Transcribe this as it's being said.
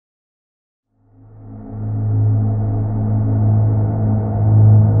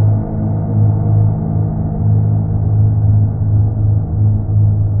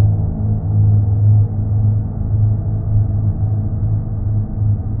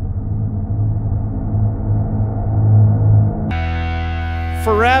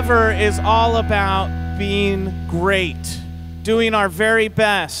Forever is all about being great, doing our very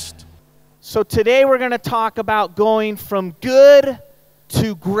best. So today we're going to talk about going from good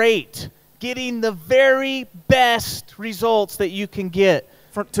to great, getting the very best results that you can get.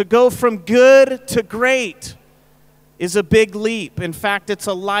 To go from good to great is a big leap. In fact, it's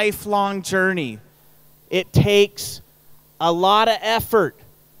a lifelong journey. It takes a lot of effort.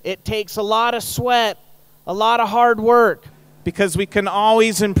 It takes a lot of sweat, a lot of hard work, because we can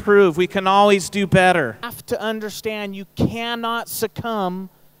always improve. We can always do better. You have to understand you cannot succumb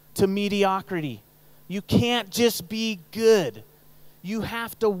to mediocrity. You can't just be good. You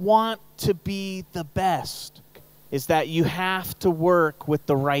have to want to be the best. Is that you have to work with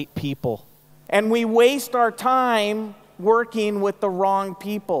the right people. And we waste our time working with the wrong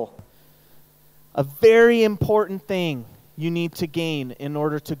people. A very important thing you need to gain in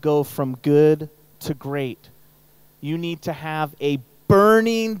order to go from good to great. You need to have a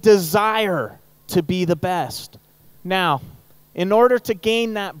burning desire to be the best. Now, in order to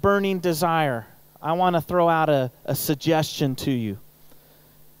gain that burning desire, I want to throw out a suggestion to you.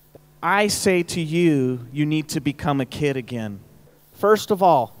 I say to you, you need to become a kid again. First of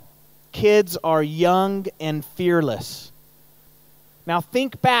all, kids are young and fearless. Now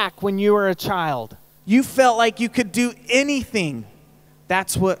think back when you were a child. You felt like you could do anything.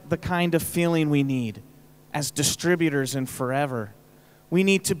 That's what the kind of feeling we need as distributors in Forever. We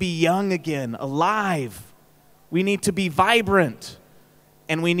need to be young again, alive. We need to be vibrant,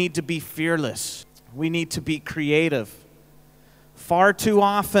 and we need to be fearless. We need to be creative. Far too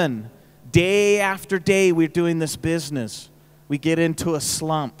often, day after day, we're doing this business. We get into a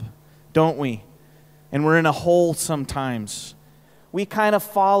slump, don't we? And we're in a hole sometimes. We kind of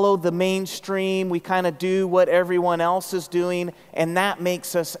follow the mainstream. We kind of do what everyone else is doing, and that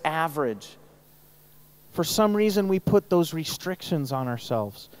makes us average. For some reason, we put those restrictions on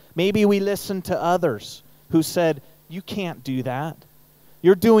ourselves. Maybe we listen to others who said, you can't do that.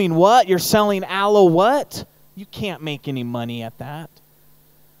 You're doing what? You're selling aloe what? You can't make any money at that.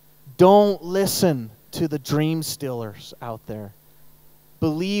 Don't listen to the dream stealers out there.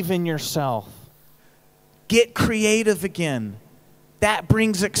 Believe in yourself. Get creative again. That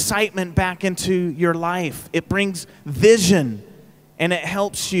brings excitement back into your life. It brings vision, and it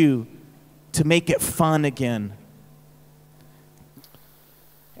helps you to make it fun again.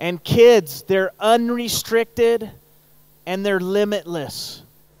 And kids, they're unrestricted and they're limitless.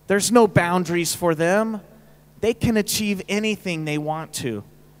 There's no boundaries for them. They can achieve anything they want to.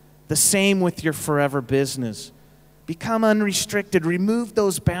 The same with your Forever business. Become unrestricted. Remove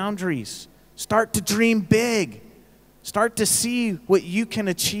those boundaries. Start to dream big. Start to see what you can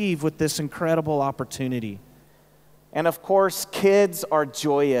achieve with this incredible opportunity. And of course, kids are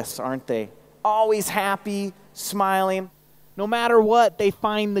joyous, aren't they? Always happy, smiling. No matter what, they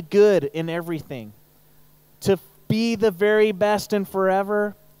find the good in everything. To be the very best in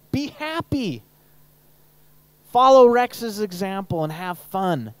Forever, be happy. Follow Rex's example and have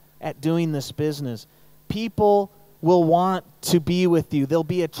fun at doing this business. People will want to be with you. They'll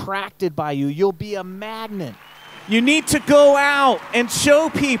be attracted by you. You'll be a magnet. You need to go out and show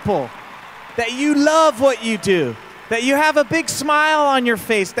people that you love what you do, that you have a big smile on your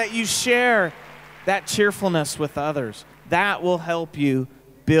face, that you share that cheerfulness with others. That will help you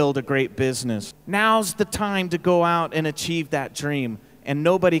build a great business. Now's the time to go out and achieve that dream, and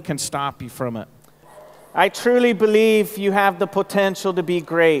nobody can stop you from it. I truly believe you have the potential to be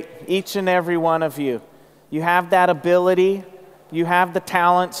great, each and every one of you. You have that ability. You have the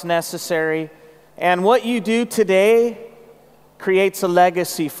talents necessary. And what you do today creates a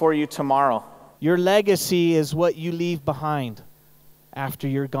legacy for you tomorrow. Your legacy is what you leave behind after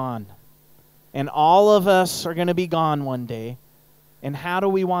you're gone. And all of us are going to be gone one day. And how do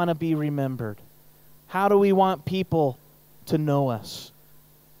we want to be remembered? How do we want people to know us?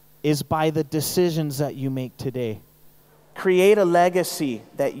 Is by the decisions that you make today. Create a legacy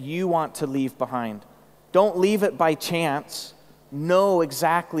that you want to leave behind. Don't leave it by chance. Know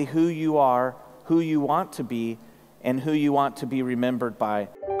exactly who you are, who you want to be, and who you want to be remembered by.